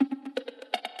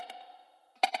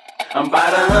I'm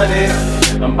about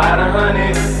 100, I'm about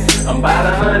 100, I'm about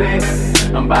 100,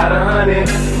 I'm about 100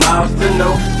 miles to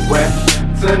nowhere,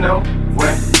 to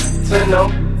nowhere, to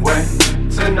nowhere,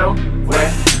 to nowhere.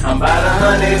 I'm about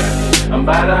 100, I'm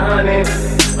about 100,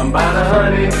 I'm about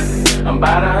 100, I'm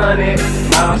about 100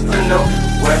 miles to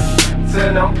nowhere, to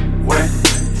nowhere,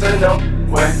 to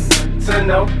nowhere, to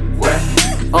nowhere.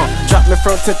 Dropped me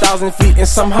from 10,000 feet and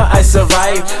somehow I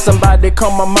survived. Somebody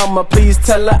call my mama, please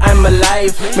tell her I'm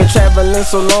alive. Been traveling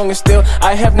so long and still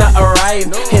I have not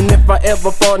arrived. And if I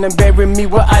ever fall, then bury me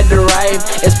where I derive.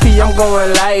 SP, I'm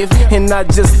going live and not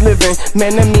just living.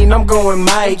 Man, I mean I'm going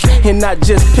Mike and not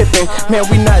just pippin'. Man,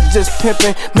 we not just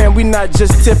pimpin', man, we not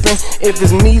just tippin'. If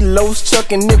it's me, Los,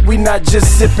 Chuck, and Nick, we not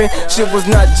just sippin'. Shit was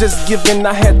not just given,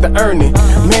 I had to earn it.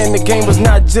 Man, the game was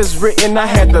not just written, I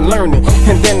had to learn it.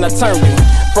 And then I turned it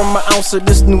from an ounce of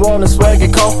this New Orleans swag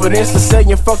and confidence to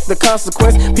saying fuck the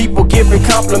consequence. People giving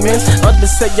compliments,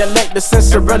 others say I lack the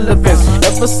sense of relevance.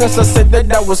 Ever since I said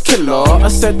that I was killer, I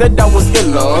said that I was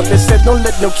iller. They said don't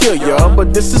let them kill ya,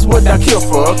 but this is what I kill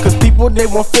for. Cause people they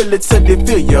won't feel it till they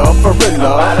feel ya, for real. I'm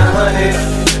about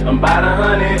 100, I'm about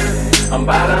 100, I'm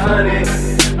about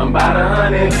 100, I'm about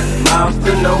 100 miles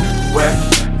to nowhere,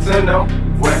 to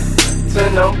nowhere, to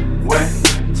nowhere,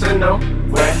 to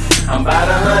nowhere. I'm about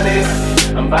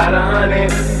 100, I'm about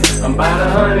 100, I'm about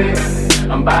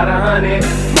 100, I'm about 100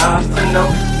 miles to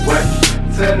nowhere,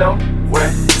 to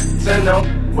nowhere, to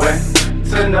nowhere,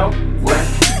 to nowhere.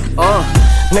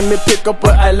 Let me pick up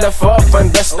where I left off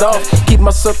and dust off. Keep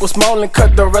my circle small and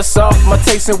cut the rest off. My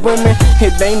taste in women,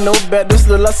 it ain't no better.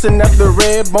 Still lustin' after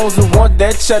red bones who want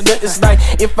that cheddar. It's like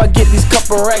if I get these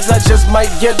couple racks, I just might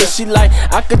get her. She like,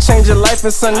 I could change her life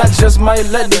and son, I just might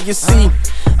let her. You see,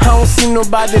 I don't see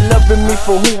nobody loving me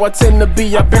for who I tend to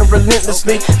be. I've been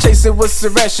relentlessly chasing what's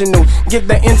irrational. Get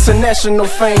the international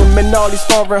fame, and all these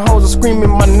foreign hoes are screaming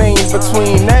my name.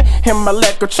 Between that and my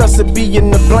lack of trust, it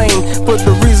being the blame for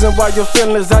the reason why your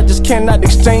feelings I just cannot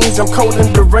exchange. I'm cold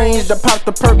and deranged. I pop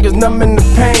the perk, is numbing the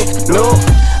pain. No,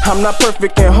 I'm not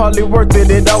perfect and hardly worth it.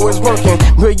 It always working.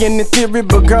 Brilliant in theory,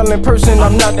 but girl in person,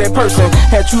 I'm not that person.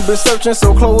 Had you been searching,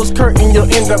 so close curtain,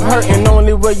 you'll end up hurting.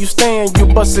 Only where you stand, you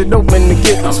bust it open to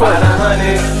get the I'm about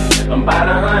 100, I'm about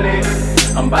 100,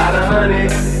 I'm about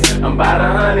 100, I'm about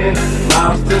 100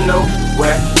 miles to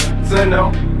nowhere, to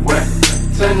nowhere,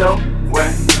 to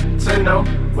nowhere, to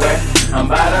nowhere. I'm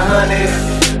about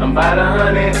 100, I'm about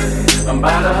 100, I'm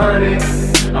about 100,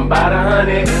 I'm about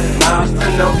 100 miles to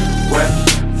nowhere,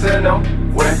 to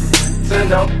nowhere, to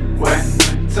nowhere,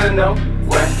 to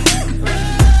nowhere.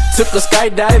 Took a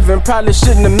skydiving, probably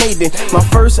shouldn't have made it. My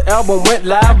first album went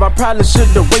live, I probably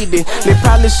should've waited. They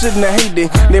probably shouldn't have hated,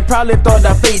 they probably thought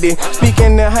I faded.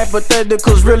 Speaking in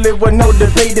hypotheticals, really with no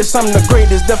debate. I'm the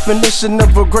greatest definition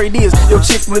of a great is your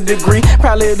chick with a degree.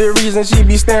 Probably the reason she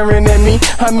be staring at me.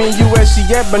 I mean, you where she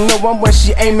at, but no, I'm where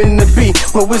she aiming to be.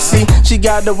 Well, we'll see, she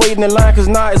got to wait in the line, cause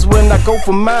now is when I go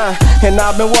for mine. And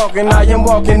I've been walking, I am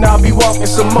walking, I'll be walking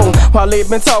some more. While they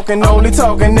been talking, only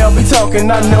talking, they'll be talking.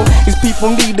 I know these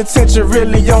people need attention,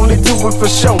 really only do it for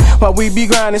show. While we be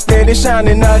grinding, steady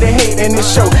shining, now they hating the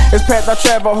show. It's path I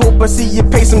travel, hope I see you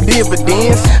pay some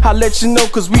dividends. I'll let you know,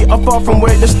 cause we are far from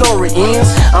where the story ends.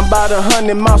 I'm about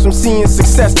 100 miles from seeing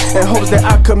success, and hopes that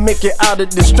I could make it out of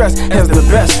distress as the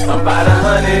best. I'm about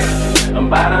 100, I'm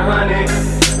about 100,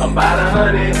 I'm about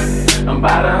 100, I'm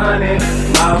about 100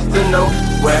 miles to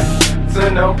nowhere, to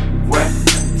nowhere,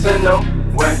 to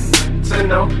nowhere, to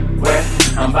nowhere.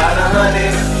 I'm about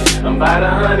 100, I'm about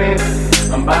 100,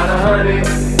 I'm about 100,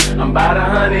 I'm about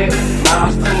 100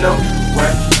 miles to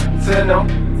nowhere, to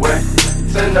nowhere,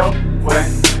 to nowhere,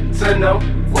 to nowhere.